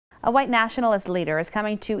A white nationalist leader is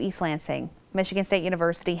coming to East Lansing. Michigan State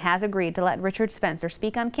University has agreed to let Richard Spencer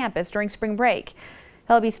speak on campus during spring break.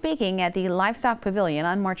 He'll be speaking at the Livestock Pavilion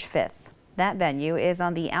on March 5th. That venue is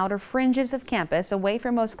on the outer fringes of campus, away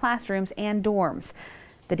from most classrooms and dorms.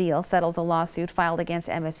 The deal settles a lawsuit filed against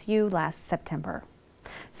MSU last September.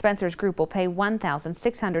 Spencer's group will pay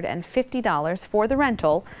 $1,650 for the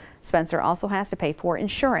rental. Spencer also has to pay for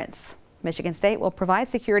insurance. Michigan State will provide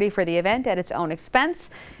security for the event at its own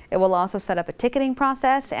expense. It will also set up a ticketing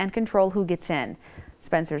process and control who gets in.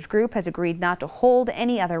 Spencer's group has agreed not to hold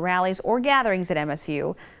any other rallies or gatherings at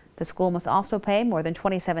MSU. The school must also pay more than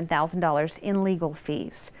 $27,000 in legal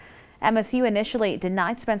fees. MSU initially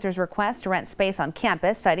denied Spencer's request to rent space on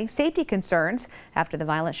campus, citing safety concerns after the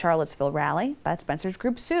violent Charlottesville rally, but Spencer's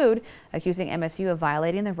group sued, accusing MSU of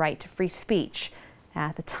violating the right to free speech.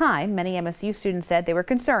 At the time, many MSU students said they were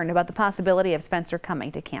concerned about the possibility of Spencer coming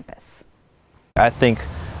to campus. I think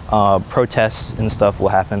protests and stuff will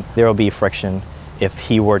happen. There will be friction if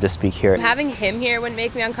he were to speak here. Having him here wouldn't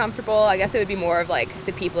make me uncomfortable. I guess it would be more of like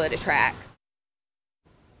the people it attracts.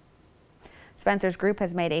 Spencer's group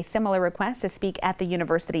has made a similar request to speak at the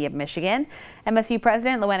University of Michigan. MSU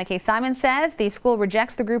President K. Simon says the school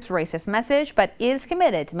rejects the group's racist message, but is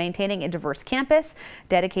committed to maintaining a diverse campus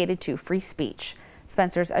dedicated to free speech.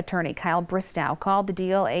 Spencer's attorney Kyle Bristow called the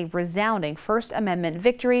deal a resounding First Amendment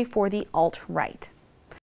victory for the alt-right.